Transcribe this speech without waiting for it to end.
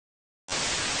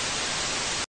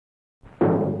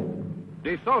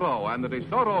DeSoto and the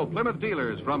DeSoto Plymouth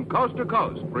dealers from coast to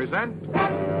coast present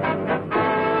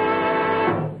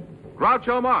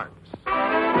Groucho Marx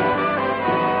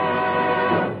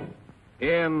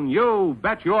in You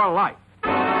Bet Your Life.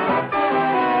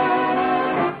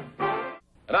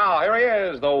 Now, here he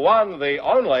is, the one, the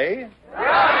only. Here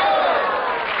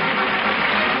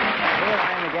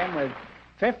I am again with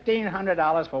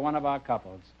 $1,500 for one of our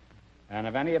couples. And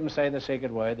if any of them say the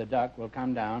secret word, the duck will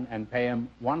come down and pay him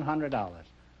 $100.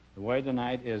 The word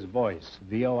tonight is voice,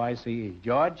 V-O-I-C-E.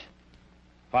 George,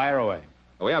 fire away.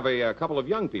 We have a couple of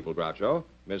young people, Groucho.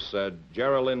 Miss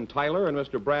Geraldine Tyler and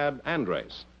Mr. Brad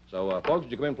Andres. So, folks,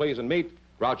 would you come in, please, and meet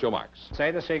Groucho Marx.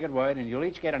 Say the secret word, and you'll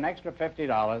each get an extra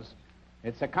 $50.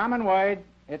 It's a common word.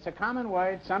 It's a common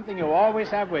word, something you always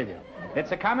have with you.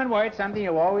 It's a common word, something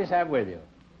you always have with you.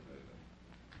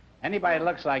 Anybody that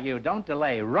looks like you, don't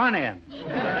delay. Run in.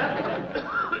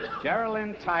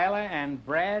 Geraldine Tyler and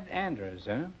Brad Andrews,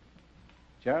 huh?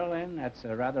 Geraldine, that's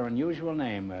a rather unusual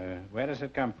name. Where does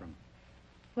it come from?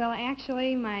 Well,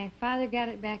 actually, my father got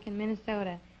it back in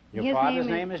Minnesota. Your father's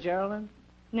name is Geraldine?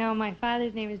 No, my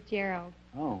father's name is Gerald.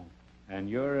 Oh, and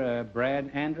you're Brad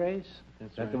Andres?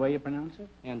 That's Is that right. the way you pronounce it?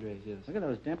 Andres, yes. Look at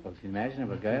those dimples. Can you imagine if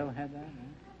a girl had that? Huh?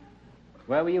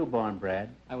 Where were you born, Brad?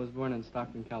 I was born in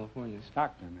Stockton, California.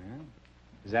 Stockton, huh?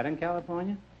 Is that in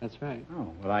California? That's right.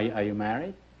 Oh, well, are you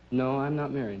married? No, I'm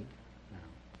not married.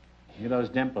 Look at those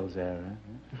dimples there, huh?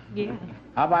 Yeah.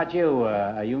 How about you?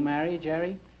 Are you married,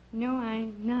 Jerry? No,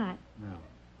 I'm not. No.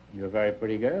 You're a very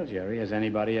pretty girl, Jerry. Has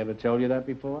anybody ever told you that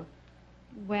before?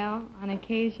 Well, on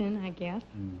occasion, I guess.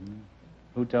 Mm-hmm.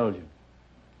 Who told you?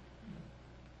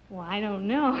 Well, I don't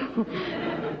know.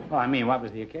 Well, I mean, what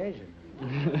was the occasion?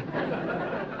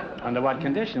 Under what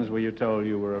conditions were you told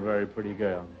you were a very pretty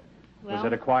girl? Well, Was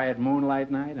it a quiet moonlight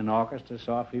night, an orchestra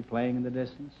softly playing in the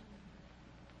distance?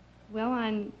 Well,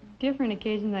 on different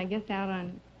occasions, I guess out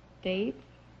on dates.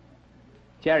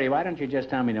 Jerry, why don't you just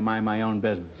tell me to mind my own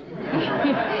business?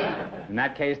 In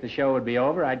that case, the show would be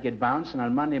over, I'd get bounced, and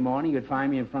on Monday morning, you'd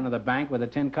find me in front of the bank with a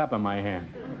tin cup in my hand.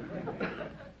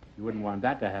 You wouldn't want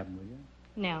that to happen, would you?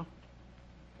 No.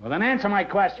 Well, then answer my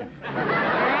question. All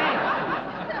right.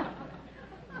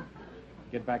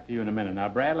 Get back to you in a minute. Now,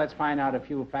 Brad, let's find out a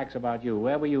few facts about you.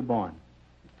 Where were you born?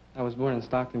 I was born in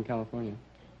Stockton, California.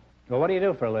 Well, what do you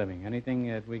do for a living? Anything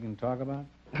that we can talk about?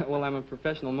 Well, I'm a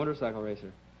professional motorcycle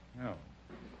racer. Oh.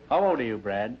 How old are you,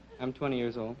 Brad? I'm 20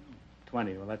 years old.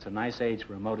 20. Well, that's a nice age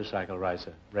for a motorcycle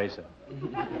racer.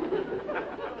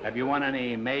 Have you won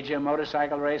any major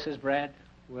motorcycle races, Brad?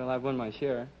 Well, I've won my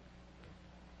share.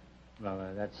 Well,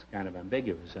 that's kind of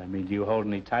ambiguous. I mean, do you hold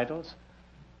any titles?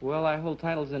 Well, I hold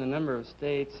titles in a number of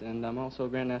states, and I'm also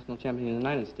Grand National Champion in the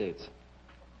United States.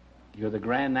 You're the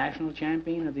Grand National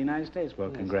Champion of the United States. Well,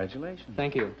 Yes. Congratulations.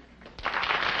 Thank you.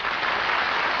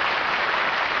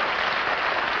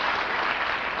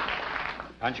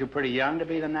 Aren't you pretty young to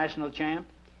be the national champ?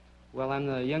 Well, I'm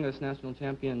the youngest national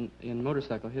champion in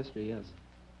motorcycle history, yes.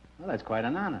 Well, that's quite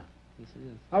an honor. Yes, it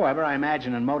is. However, I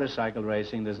imagine in motorcycle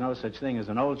racing, there's no such thing as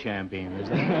an old champion, is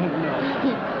there?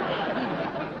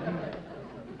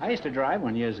 I used to drive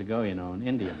one years ago, you know, in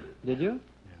India. Did you?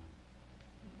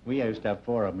 We used to have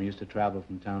 4 of them. We used to travel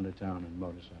from town to town in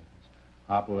motorcycles.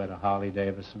 Hopper had a Harley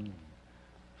Davidson.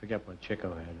 I forget what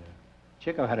Chico had.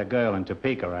 Chico had a girl in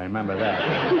Topeka, I remember that.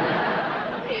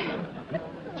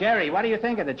 Jerry, what do you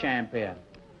think of the champ here?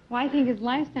 Well, I think his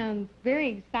life sounds very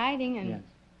exciting and Yes.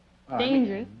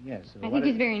 dangerous. Yes. I think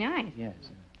he's very nice. Yes.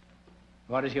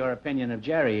 What is your opinion of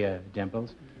Jerry,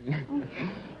 Dimples?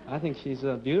 I think she's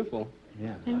beautiful.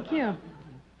 Yeah. Thank you.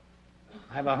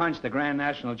 I have a hunch the Grand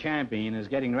National Champion is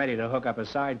getting ready to hook up a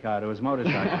sidecar to his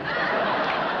motorcycle.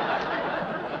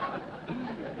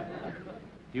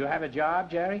 Do you have a job,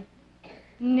 Jerry?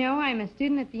 No, I'm a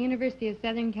student at the University of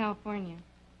Southern California.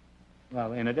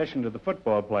 Well, in addition to the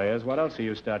football players, what else are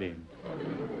you studying?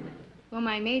 Well,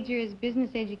 my major is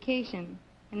business education,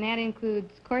 and that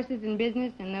includes courses in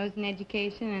business and those in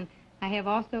education, and I have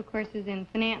also courses in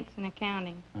finance and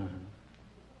accounting. Uh-huh.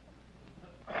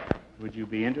 Would you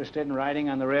be interested in riding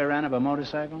on the rear end of a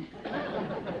motorcycle?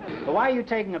 Well, why are you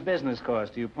taking a business course?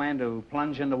 Do you plan to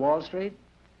plunge into Wall Street?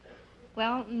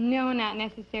 Well, no, not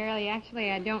necessarily.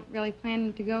 Actually, I don't really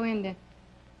plan to go into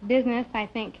business. I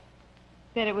think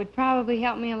that it would probably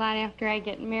help me a lot after I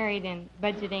get married and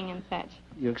budgeting and such.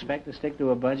 You expect to stick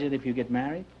to a budget if you get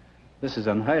married? This is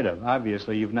unheard of.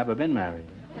 Obviously, you've never been married.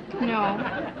 No.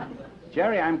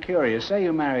 Jerry, I'm curious. Say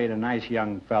you married a nice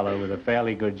young fellow with a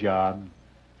fairly good job.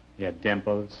 He had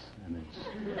dimples, and his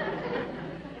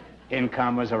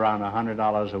income was around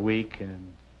 $100 a week,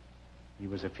 and He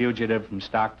was a fugitive from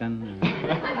Stockton.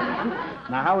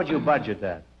 Now, how would you budget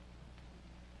that?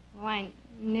 Well, I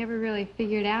never really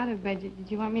figured out a budget. Did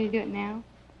you want me to do it now?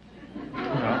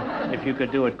 Well, if you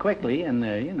could do it quickly and,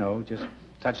 you know, just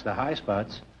touch the high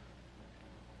spots.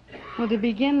 Well, to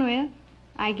begin with,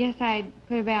 I guess I'd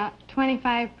put about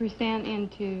 25%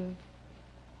 into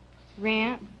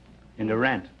rent. Into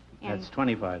rent. And- That's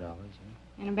 $25.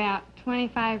 And about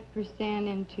 25%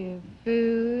 into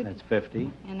food. That's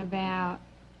 $50. And about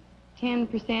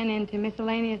 10% into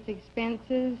miscellaneous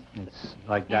expenses. It's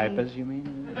like diapers, you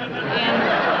mean? And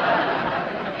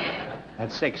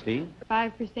That's $60.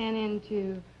 5%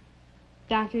 into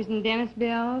doctors and dentist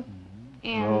bills.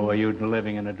 And, Oh, are you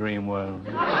living in a dream world?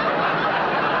 and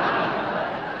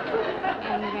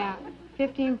about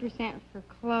 15% for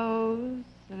clothes.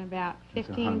 And about That's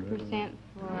 15%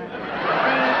 for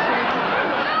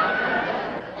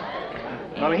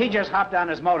Well, he just hopped on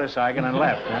his motorcycle and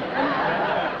left,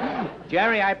 huh?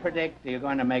 Jerry, I predict you're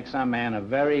going to make some man a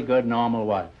very good normal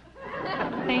wife.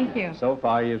 Thank you. So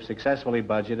far, you've successfully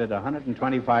budgeted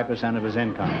 125% of his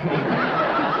income.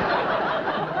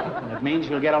 That means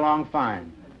you'll get along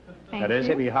fine. Thank That is,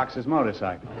 you. if he hocks his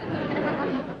motorcycle.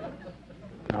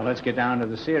 Now, let's get down to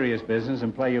the serious business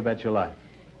and play You Bet Your Life.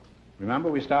 Remember,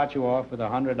 we start you off with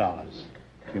 $100.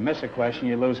 If you miss a question,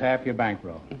 you lose half your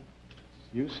bankroll.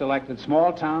 You selected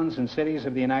small towns and cities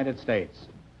of the United States.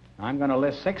 I'm going to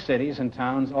list 6 cities and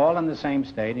towns all in the same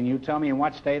state, and you tell me in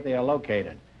what state they are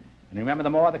located. And remember, the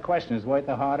more the question is worth,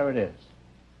 the harder it is.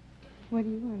 What do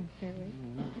you want to start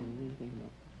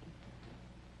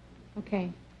with?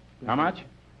 Okay. How much?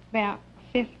 About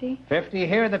 50. 50.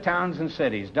 Here are the towns and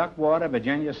cities. Duckwater,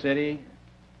 Virginia City,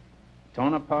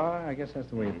 Tonopah, I guess that's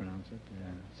the way you pronounce it. Yeah.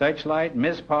 Searchlight,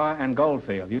 Mizpah, and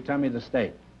Goldfield. You tell me the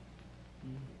state.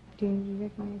 Do you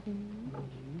recognize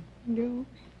anyone? No.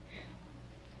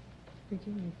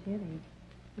 Virginia City.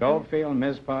 Goldfield,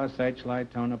 Mizpah,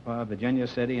 Searchlight, Tonopah, Virginia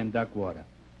City, and Duckwater.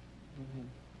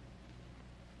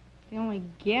 The only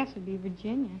guess would be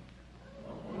Virginia.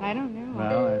 I don't know.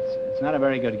 Well, it's not a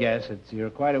very good guess. You're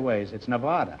quite a ways. It's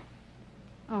Nevada.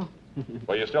 Oh.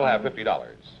 Well, you still have $50.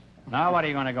 Now what are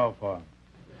you going to go for?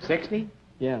 60?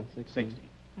 Yeah, 60.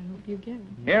 I hope you get it.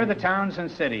 Here are the towns and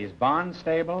cities.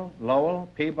 Barnstable, Lowell,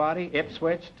 Peabody,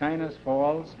 Ipswich, Tainer's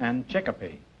Falls, and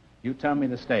Chicopee. You tell me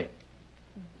the state.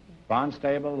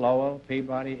 Barnstable, Lowell,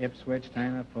 Peabody, Ipswich,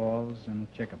 Tainer Falls, and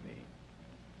Chicopee.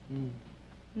 None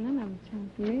of them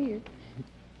sound familiar.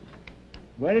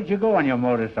 Where did you go on your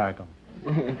motorcycle?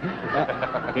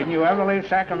 Didn't you ever leave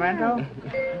Sacramento?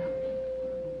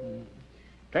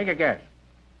 Take a guess.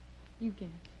 You guess.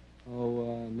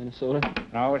 Oh, Minnesota.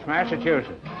 No, it's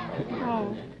Massachusetts.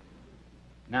 Oh.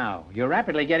 Now, you're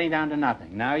rapidly getting down to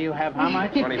nothing. Now you have how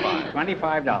much? 25.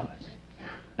 $25.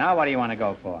 Now what do you want to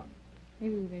go for?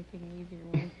 Maybe we better take an easier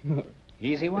one.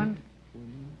 Easy one?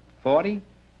 40?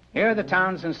 Here are the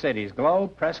towns and cities.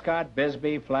 Globe, Prescott,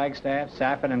 Bisbee, Flagstaff,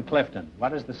 Safford, and Clifton.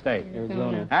 What is the state?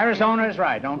 Arizona. Arizona is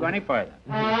right. Don't go any further.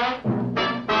 You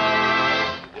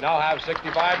now have $65.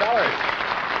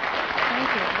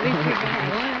 Thank you. At least we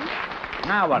got one.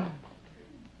 Now what?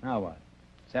 Now what?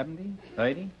 70?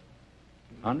 30?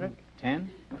 100?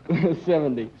 10?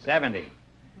 70. 70.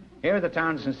 Here are the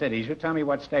towns and cities. You tell me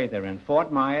what state they're in.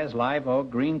 Fort Myers, Live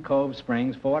Oak, Green Cove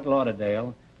Springs, Fort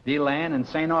Lauderdale, DeLand, and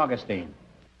St. Augustine.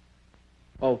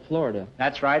 Oh, Florida.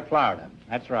 That's right, Florida.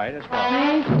 That's right, it's Florida.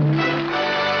 And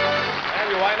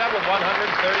you wind up with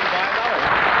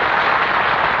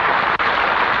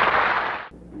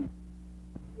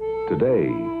 $135. Today,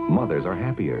 mothers are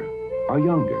happier, are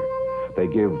younger. They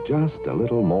give just a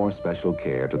little more special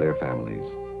care to their families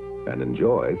and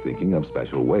enjoy thinking of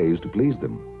special ways to please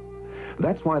them.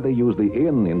 That's why they use the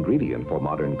in ingredient for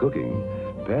modern cooking,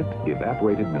 Pet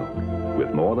evaporated milk,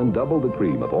 with more than double the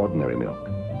cream of ordinary milk.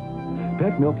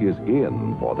 Pet milk is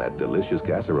in for that delicious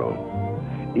casserole,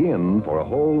 in for a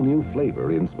whole new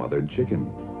flavor in smothered chicken.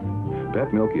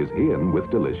 Pet milk is in with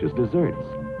delicious desserts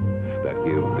that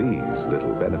give these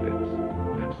little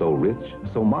benefits. So rich,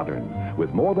 so modern,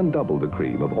 with more than double the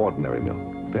cream of ordinary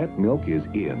milk. Pet milk is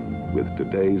in with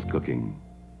today's cooking.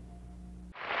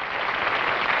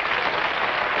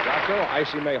 Groucho,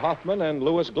 Icy May Hoffman, and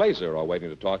Louis Glazer are waiting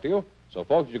to talk to you. So,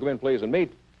 folks, would you come in, please, and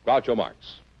meet Groucho Marx.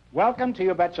 Welcome to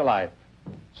You Bet Your Life.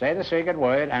 Say the secret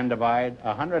word and divide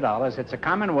 $100. It's a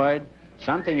common word,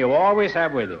 something you always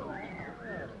have with you.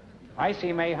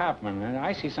 Icy May Hoffman.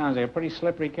 Icy sounds like a pretty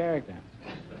slippery character.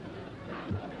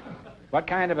 What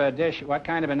kind of a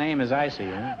name is Icy,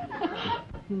 huh?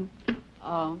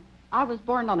 I was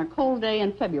born on a cold day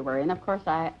in February, and of course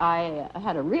I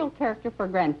had a real character for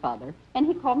grandfather, and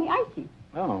he called me Icy.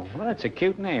 Oh, well, that's a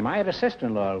cute name. I had a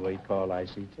sister-in-law we'd call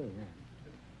Icy, too, yeah.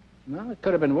 Well, it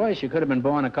could have been worse. You could have been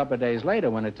born a couple of days later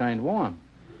when it turned warm.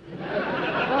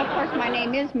 Well, of course, my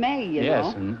name is May, you know.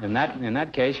 Yes, and in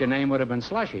that case, your name would have been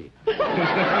Slushy.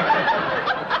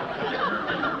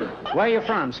 Where are you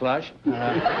from, Slush?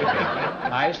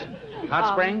 Ice?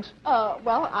 Hot Springs?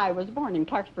 Well, I was born in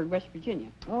Clarksburg, West Virginia.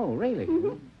 Oh, really?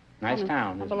 Nice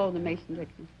town. Below the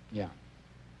Mason-Dixon. Yeah.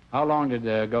 How long did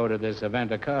go to this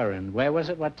event occur, and where was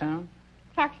it? What town?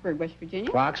 Clarksburg, West Virginia.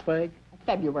 Clarksburg?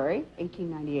 February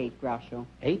 1898, Groucho.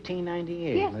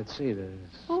 1898. Yes. Let's see this.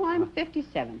 Oh, I'm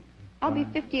 57. I'll be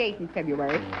 58 in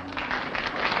February.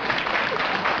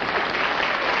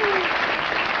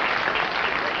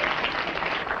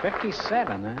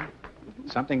 57, huh?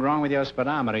 Something wrong with your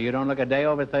speedometer. You don't look a day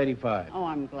over 35. Oh,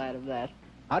 I'm glad of that.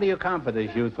 How do you account for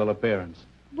this youthful appearance?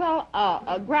 Well,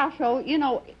 Groucho, you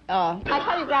know, I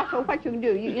tell you, Groucho, what you can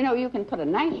do. You know, you can put a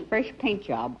nice, fresh paint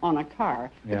job on a car.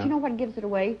 Yeah. But you know what gives it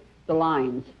away? The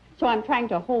lines. So I'm trying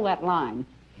to hold that line.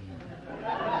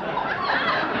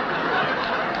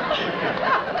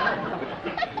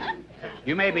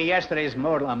 You may be yesterday's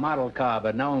model car,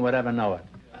 but no one would ever know it.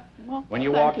 Well, When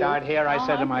you thank walked out here, I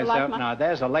said to you myself, like now,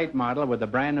 there's a late model with a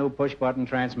brand-new push-button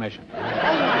transmission. Oh, I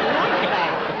like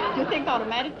that. Do you think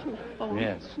automatic too? Oh.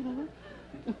 Yes.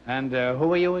 And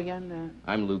who are you again?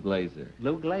 I'm Lou Glazer.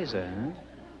 Lou Glazer, huh?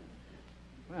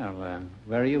 Well,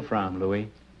 where are you from, Louis?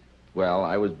 Well,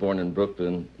 I was born in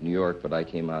Brooklyn, New York, but I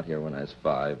came out here when I was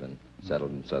 5 and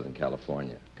settled in Southern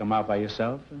California. Come out by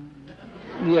yourself?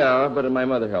 Yeah, but my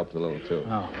mother helped a little, too.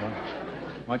 Oh, well,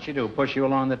 what'd she do, push you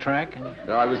along the track?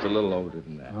 No, I was a little older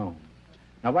than that. Oh.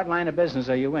 Now, what line of business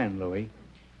are you in, Louis?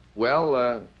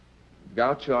 Well,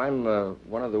 Groucho, I'm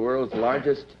one of the world's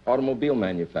largest automobile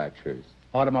manufacturers.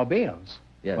 Automobiles?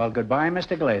 Yes. Well, goodbye,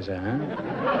 Mr. Glazer, huh?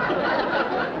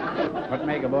 What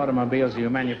make of automobiles do you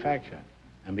manufacture?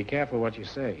 And be careful what you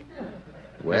say.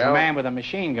 There's a man with a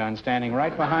machine gun standing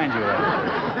right behind you.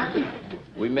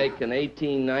 We make an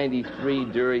 1893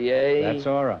 Duryea. That's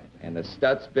all right. And a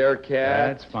Stutz Bearcat.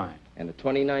 That's fine. And a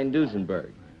 29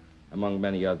 Duesenberg, among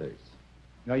many others.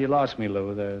 No, you lost me,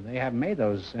 Lou. They haven't made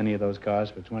any of those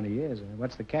cars for 20 years.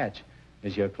 What's the catch?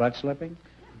 Is your clutch slipping?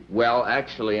 Well,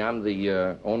 actually, I'm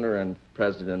the owner and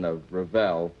president of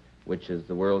Revell, which is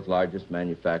the world's largest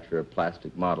manufacturer of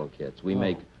plastic model kits. We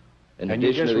make, in and you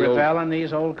addition just to the Revell in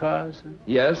these old cars?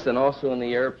 Yes, and also in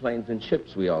the airplanes and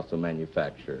ships we also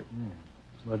manufacture.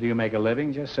 Well, do you make a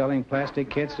living just selling plastic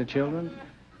kits to children?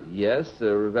 Yes,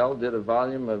 Revell did a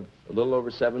volume of a little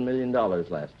over $7 million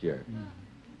last year.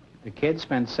 The kids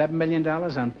spent $7 million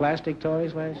on plastic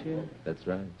toys last year? That's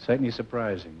right. Certainly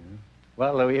surprising, huh?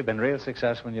 Well, Louis, you've been real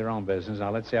successful in your own business.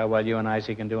 Now, let's see how well you and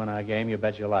Icy can do in our game. You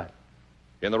bet your life.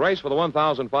 In the race for the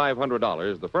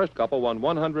 $1,500, the first couple won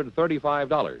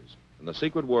 $135, and the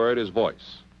secret word is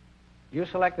voice. You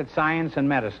selected science and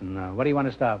medicine. What do you want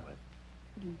to start with?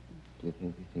 Do you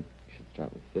think we should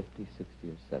start with 50, 60,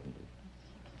 or 70?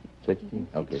 60?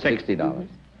 Okay, $60. $60.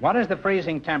 What is the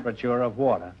freezing temperature of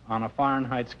water on a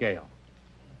Fahrenheit scale?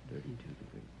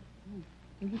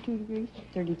 32 degrees?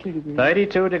 32 degrees.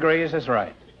 32 degrees is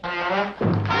right. And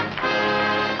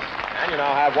you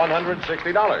now have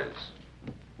 $160.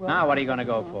 Now, what are you going to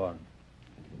go for?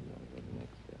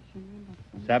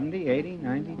 70, 80,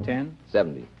 90, 10?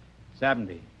 70.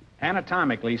 70.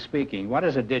 Anatomically speaking, what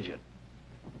is a digit?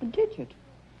 A digit.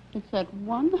 It's that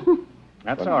one.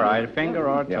 That's all right, finger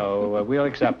or toe. We'll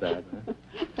accept that.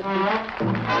 You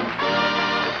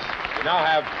now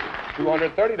have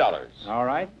 $230. All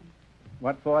right.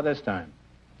 What for this time?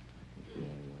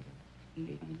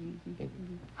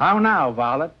 How now,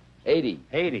 Violet? 80.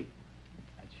 80.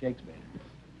 That's Shakespeare.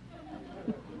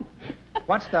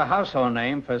 What's the household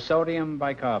name for sodium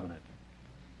bicarbonate?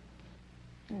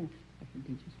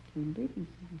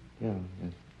 Yeah.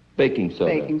 Baking soda.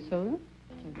 Baking soda.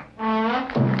 You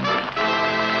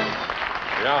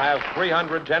now have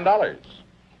 $310.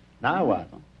 Now what?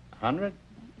 100?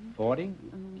 40?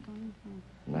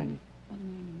 90.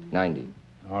 90.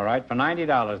 All right, for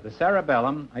 $90. The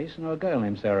cerebellum, I used to know a girl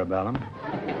named Cerebellum.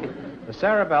 The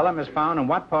cerebellum is found in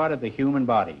what part of the human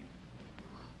body?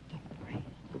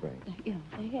 The brain. Yeah,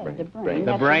 Brain. the brain. Brain.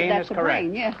 The brain That's is the correct.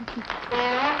 brain, yes.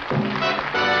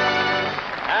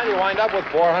 And you wind up with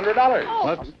 $400. Oh,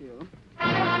 Whoops. thank you.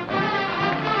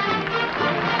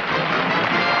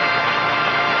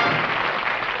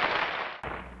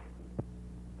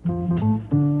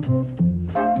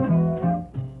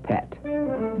 Pet.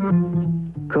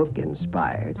 Cook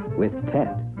inspired with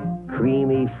Pet.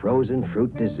 Creamy frozen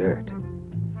fruit dessert.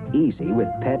 Easy with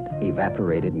Pet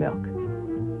evaporated milk.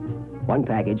 One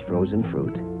package frozen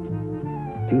fruit.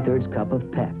 2/3 cup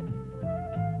of Pet.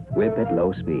 Whip at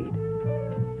low speed.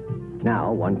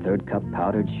 Now 1/3 cup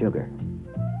powdered sugar.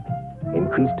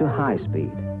 Increase to high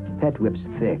speed. Pet whips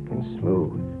thick and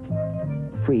smooth.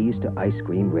 Freeze to ice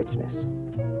cream richness.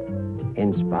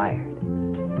 Inspired.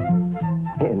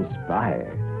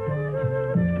 Inspired.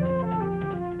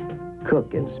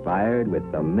 Cook inspired with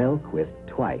the milk with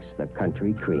twice the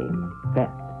country cream.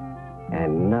 Pet.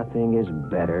 And nothing is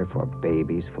better for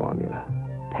baby's formula.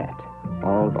 Pet.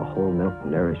 All the whole milk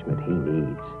nourishment he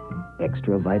needs.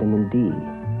 Extra vitamin D.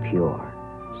 Pure.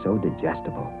 So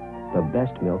digestible. The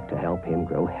best milk to help him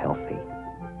grow healthy.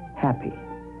 Happy.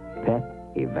 Pet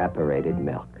evaporated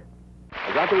milk.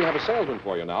 Groucho, we have a salesman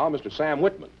for you now, Mr. Sam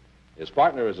Whitman. His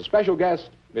partner is a special guest,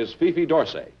 Miss Fifi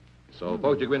Dorsey. So,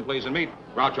 folks, you go in, please, and meet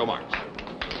Groucho Marx.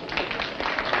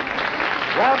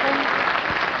 Welcome.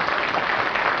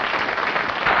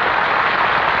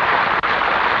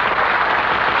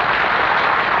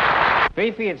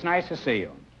 Fifi, it's nice to see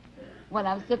you. Well,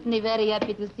 I'm certainly very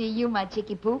happy to see you, my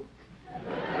chickie poo.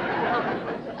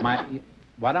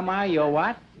 What am I? Your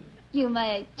what? You,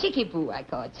 my chickie poo, I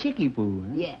call it. Chickie poo,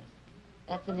 huh? Yes.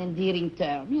 That's an endearing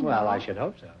term, you know. Well, I should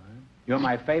hope so. Huh? You're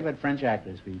my favorite French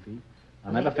actress, Fifi.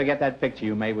 I'll never forget that picture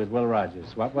you made with Will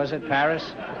Rogers. What was it,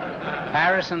 Paris?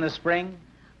 Paris in the spring?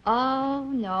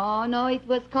 Oh, no, it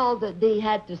was called They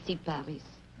Had to See Paris.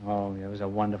 Oh, it was a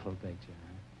wonderful picture.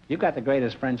 Huh? You got the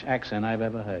greatest French accent I've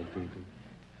ever heard, Fifi.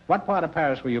 What part of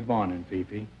Paris were you born in,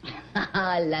 Fifi?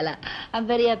 Lala, I'm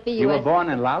very happy You were born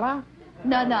in Lala?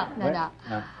 No. No.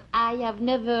 I have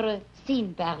never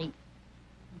seen Paris.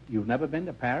 You've never been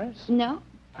to Paris? No?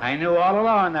 I knew all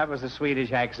along that was a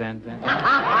Swedish accent.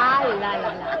 La.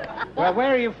 Well,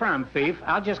 where are you from, Fief?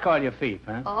 I'll just call you Fief,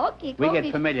 huh? Okay, We get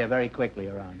Fief. familiar very quickly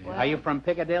around here. Well. Are you from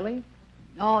Piccadilly?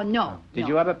 Oh, no. Did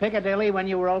you ever Piccadilly when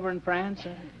you were over in France?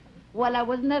 Well, I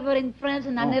was never in France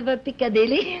and I never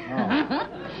Piccadilly. Oh.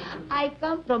 I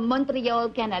come from Montreal,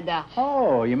 Canada.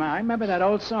 Oh, I remember that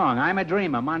old song, I'm a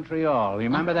Dreamer, Montreal. You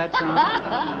remember that song?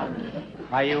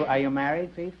 Are you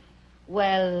married, Fief?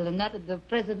 Well, not at the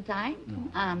present time. No.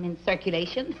 I'm in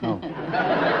circulation. Oh.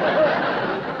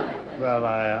 Well,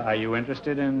 are you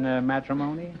interested in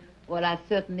matrimony? Well, I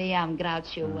certainly am,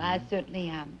 Groucho. I certainly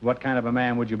am. What kind of a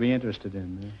man would you be interested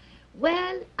in?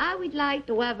 Well, I would like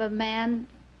to have a man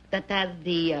that has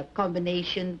the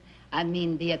combination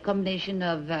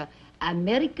of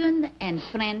American and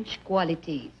French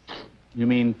qualities. You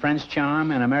mean French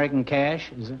charm and American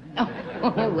cash? Is it? Oh,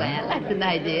 well, that's an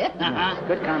idea.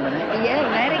 Good combination. Yeah,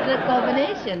 very good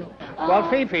combination. Well,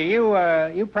 Fifi,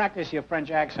 you practice your French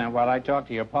accent while I talk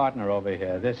to your partner over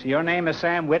here. Your name is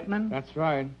Sam Whitman? That's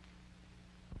right.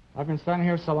 I've been standing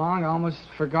here so long, I almost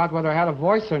forgot whether I had a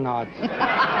voice or not. Oh,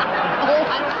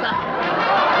 I'm sorry.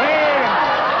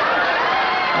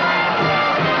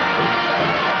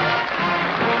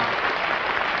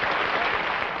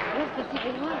 What's the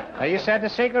secret word? You said the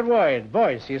secret word,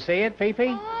 voice. You see it, Fifi?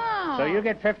 Oh. So you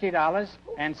get $50,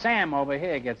 and Sam over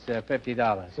here gets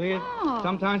 $50. See,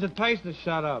 sometimes it pays to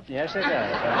shut up. Yes, it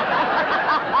does.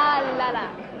 La la.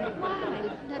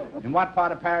 In what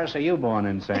part of Paris are you born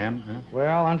in, Sam? Huh?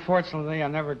 Well, unfortunately, I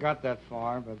never got that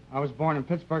far, but I was born in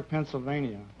Pittsburgh,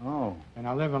 Pennsylvania. Oh. And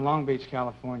I live in Long Beach,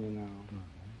 California now.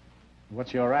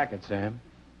 What's your racket, Sam?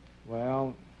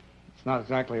 Well, it's not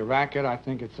exactly a racket. I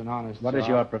think it's an honest What job. is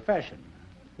your profession?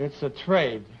 It's a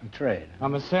trade. A trade.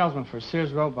 I'm a salesman for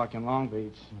Sears Roebuck in Long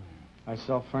Beach. I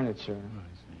sell furniture. I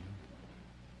see.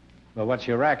 Well, what's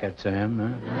your racket, Sam?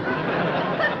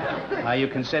 Huh? Are you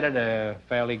considered a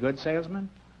fairly good salesman?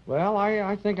 Well,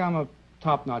 I think I'm a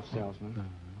top-notch salesman.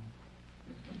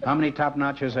 How many top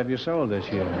notches have you sold this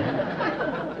year?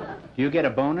 Do you get a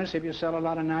bonus if you sell a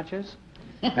lot of notches?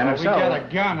 And if we so, get a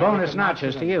gun. bonus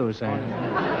notches to you, Sam.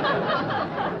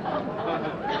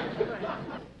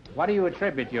 What do you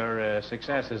attribute your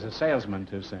success as a salesman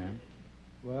to, Sam?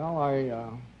 Well,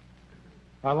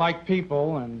 I like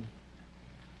people, and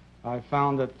I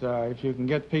found that if you can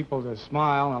get people to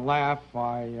smile and laugh,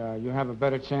 you have a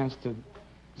better chance to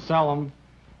sell them.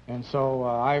 And so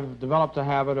I've developed a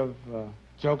habit of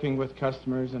joking with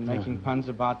customers and making puns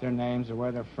about their names or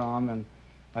where they're from. And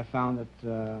I found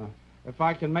that if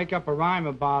I can make up a rhyme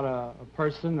about a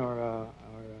person or a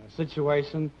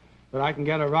situation, that I can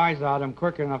get a rise out of them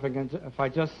quicker enough if I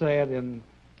just say it in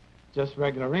just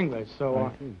regular English. So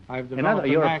I've developed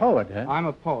You're a poet, huh? I'm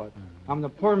a poet. I'm the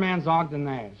poor man's Ogden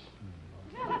Nash.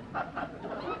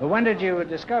 Well, when did you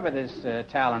discover this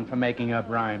talent for making up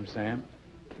rhymes, Sam?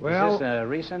 Well, Is this a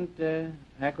recent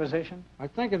acquisition? I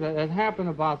think it happened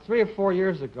about 3 or 4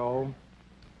 years ago.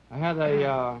 I had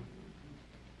a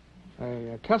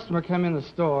a customer came in the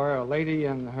store, a lady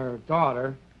and her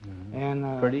daughter,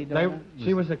 and Pretty daughter?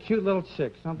 she was a cute little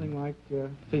chick, something like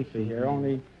Fifi here,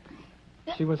 only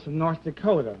she was from North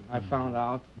Dakota, I found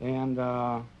out. And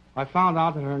I found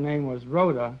out that her name was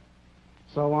Rhoda.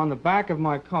 So on the back of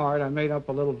my card, I made up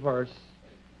a little verse,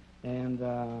 and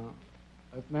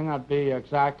it may not be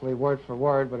exactly word for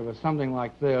word, but it was something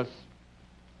like this.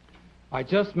 I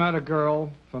just met a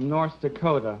girl from North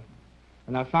Dakota,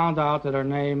 and I found out that her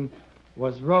name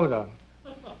was Rhoda.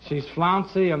 She's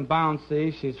flouncy and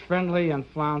bouncy, she's friendly and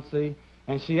flouncy,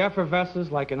 and she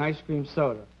effervesces like an ice cream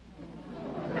soda.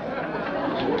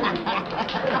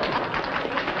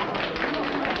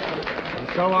 And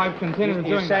so I've continued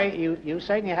doing that. You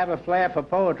certainly have a flair for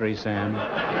poetry, Sam.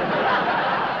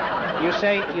 You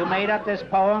say you made up this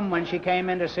poem when she came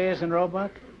in to see us in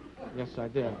Roebuck? Yes, I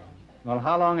did. Well,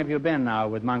 how long have you been now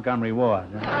with Montgomery Ward?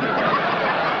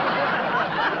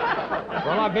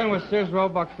 Well, I've been with Sears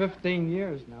Roebuck 15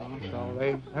 years now,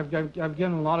 so I've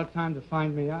given a lot of time to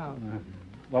find me out.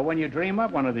 Well, when you dream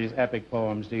up one of these epic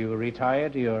poems, do you retire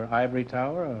to your ivory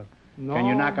tower, or No. can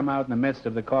you knock them out in the midst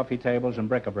of the coffee tables and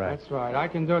bric-a-brac? That's right. I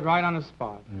can do it right on the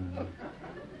spot.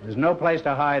 There's no place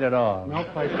to hide at all. No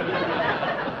place.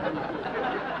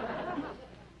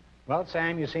 Well,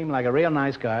 Sam, you seem like a real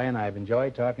nice guy, and I've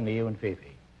enjoyed talking to you and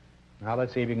Fifi. Now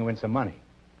let's see if you can win some money.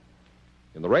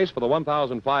 In the race for the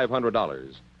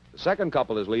 $1,500, the second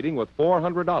couple is leading with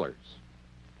 $400.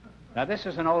 Now, this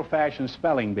is an old-fashioned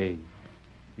spelling bee.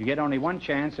 You get only one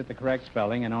chance at the correct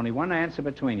spelling and only one answer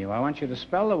between you. I want you to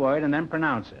spell the word and then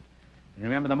pronounce it. And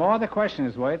remember, the more the question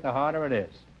is worth, the harder it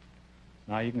is.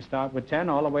 Now, you can start with 10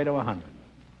 all the way to 100.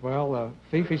 Well,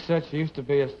 Fifi said she used to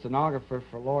be a stenographer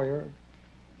for a lawyer,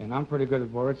 and I'm pretty good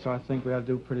at words, so I think we ought to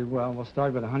do pretty well. We'll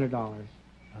start with $100.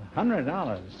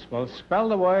 $100. Well, spell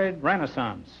the word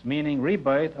Renaissance, meaning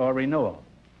rebirth or renewal.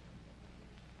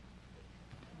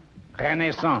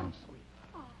 Renaissance.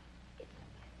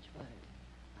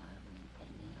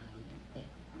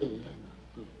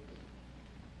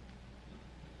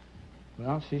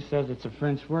 Well, she says it's a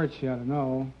French word. She ought to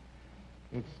know.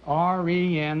 It's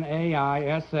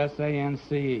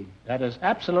R-E-N-A-I-S-S-A-N-C-E. That is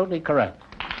absolutely correct.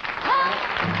 Well,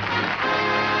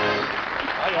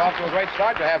 you're off to a great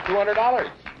start. You have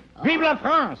 $200. Vive la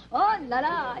France! Oh, la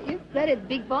la, you said it,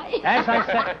 big boy. As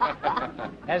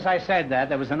I said that,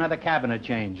 there was another cabinet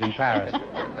change in Paris.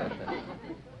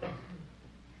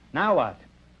 Now what?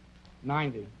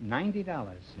 90. $90.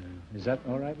 Is that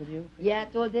all right with you? Yeah, I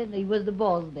told him he was the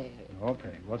boss there.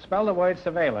 Okay. Well, spell the word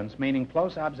surveillance, meaning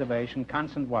close observation,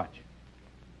 constant watch.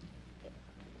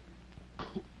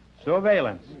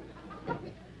 Surveillance.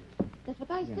 That's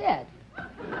what I said.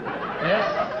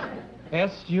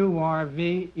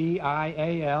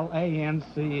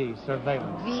 S-U-R-V-E-I-A-L-A-N-C-E,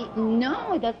 surveillance.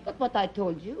 No, that's not what I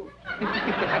told you.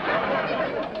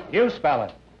 You spell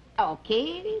it.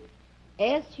 Okay.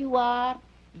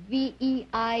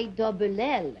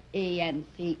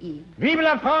 S-U-R-V-E-I-L-L-A-N-C-E. Vive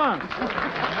la France!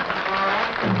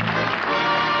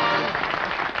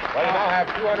 Well, you now have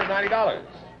 $290.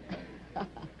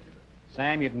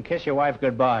 Sam, you can kiss your wife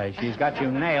goodbye. She's got you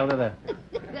nailed to the...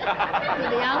 To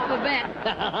the alphabet.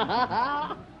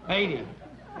 80.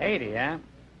 80, huh?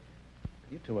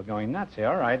 You two are going nuts here.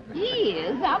 All right. He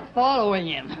is. I'm following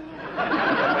him. We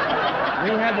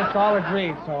had this all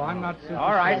agreed, so I'm not super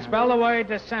All right, sure. spell the word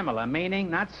dissimilar, meaning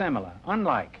not similar,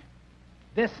 unlike.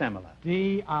 Dissimilar.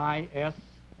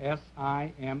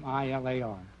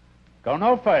 D-I-S-S-I-M-I-L-A-R. Go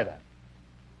no further.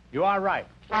 You are right.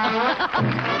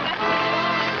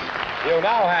 You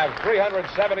now have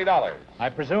 $370. I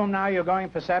presume now you're going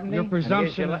for 70? Your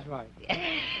presumption And is right.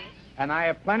 And I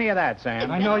have plenty of that, Sam.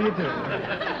 I know you do.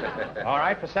 All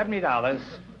right, for $70,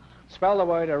 spell the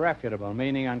word irrefutable,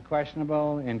 meaning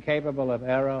unquestionable, incapable of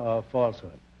error or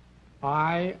falsehood.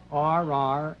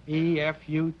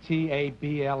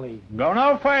 I-R-R-E-F-U-T-A-B-L-E. Go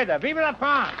no further. Vive la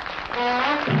France!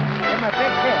 Give him a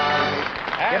big kiss.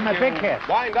 Give him a big kiss.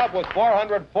 Wind up with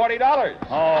 $440.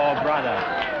 Oh, brother.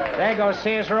 There goes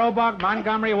Sears Roebuck,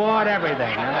 Montgomery Ward,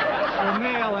 everything. Huh?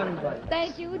 Nail anybody.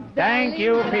 Thank you, darling. Thank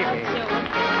you, Fifi.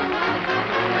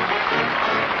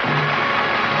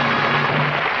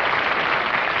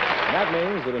 That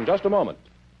means that in just a moment,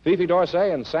 Fifi Dorsey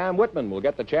and Sam Whitman will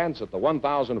get the chance at the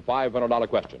 $1,500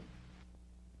 question.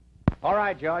 All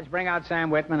right, George, bring out Sam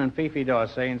Whitman and Fifi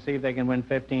Dorsey and see if they can win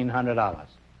 $1,500.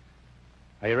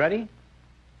 Are you ready?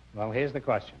 Well, here's the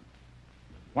question.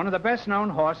 One of the best-known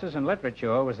horses in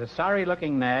literature was a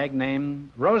sorry-looking nag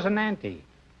named Rosinante.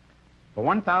 For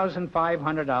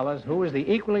 $1,500, who is the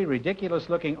equally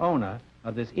ridiculous-looking owner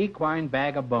of this equine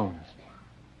bag of bones?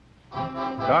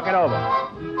 Talk it over.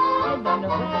 I don't know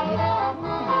what the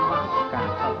heck. kind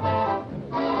of couple?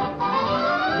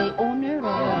 The owner of a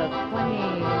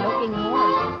funny-looking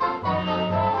horse.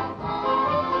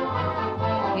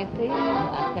 You see? I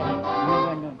tell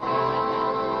you, no.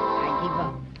 I give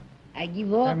up. I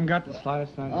give up. Haven't got the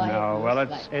slightest idea. Oh, No, well,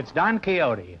 it's Don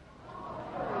Quixote.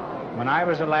 When I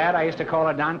was a lad, I used to call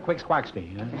her Don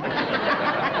Quicksquaxty.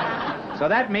 So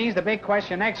that means the big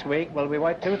question next week will be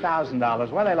worth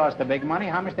 $2,000. Well, they lost the big money.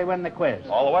 How much they win in the quiz?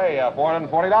 All the way,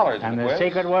 $440 And in the the quiz.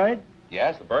 secret word?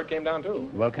 Yes, the bird came down, too.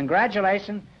 Well,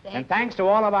 congratulations, and thanks to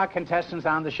all of our contestants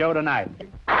on the show tonight.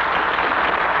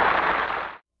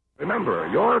 Remember,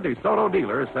 your DeSoto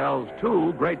dealer sells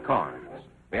two great cars.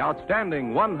 The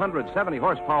outstanding 170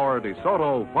 horsepower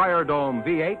DeSoto Fire Dome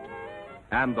V8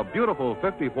 and the beautiful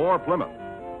 54 Plymouth.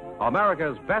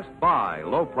 America's best buy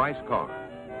low-price car.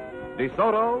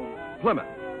 DeSoto, Plymouth,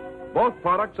 both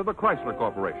products of the Chrysler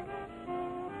Corporation.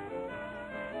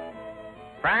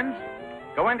 Friends,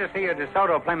 go in to see your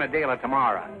DeSoto Plymouth dealer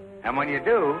tomorrow. And when you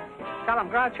do, tell them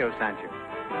Groucho sent you.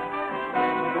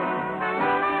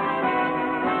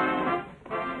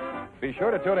 Be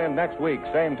sure to tune in next week,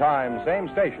 same time, same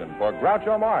station, for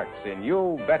Groucho Marx in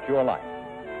You Bet Your Life.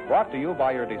 Brought to you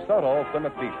by your DeSoto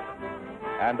Plymouth dealer.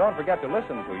 And don't forget to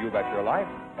listen to You Bet Your Life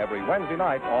every Wednesday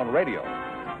night on radio.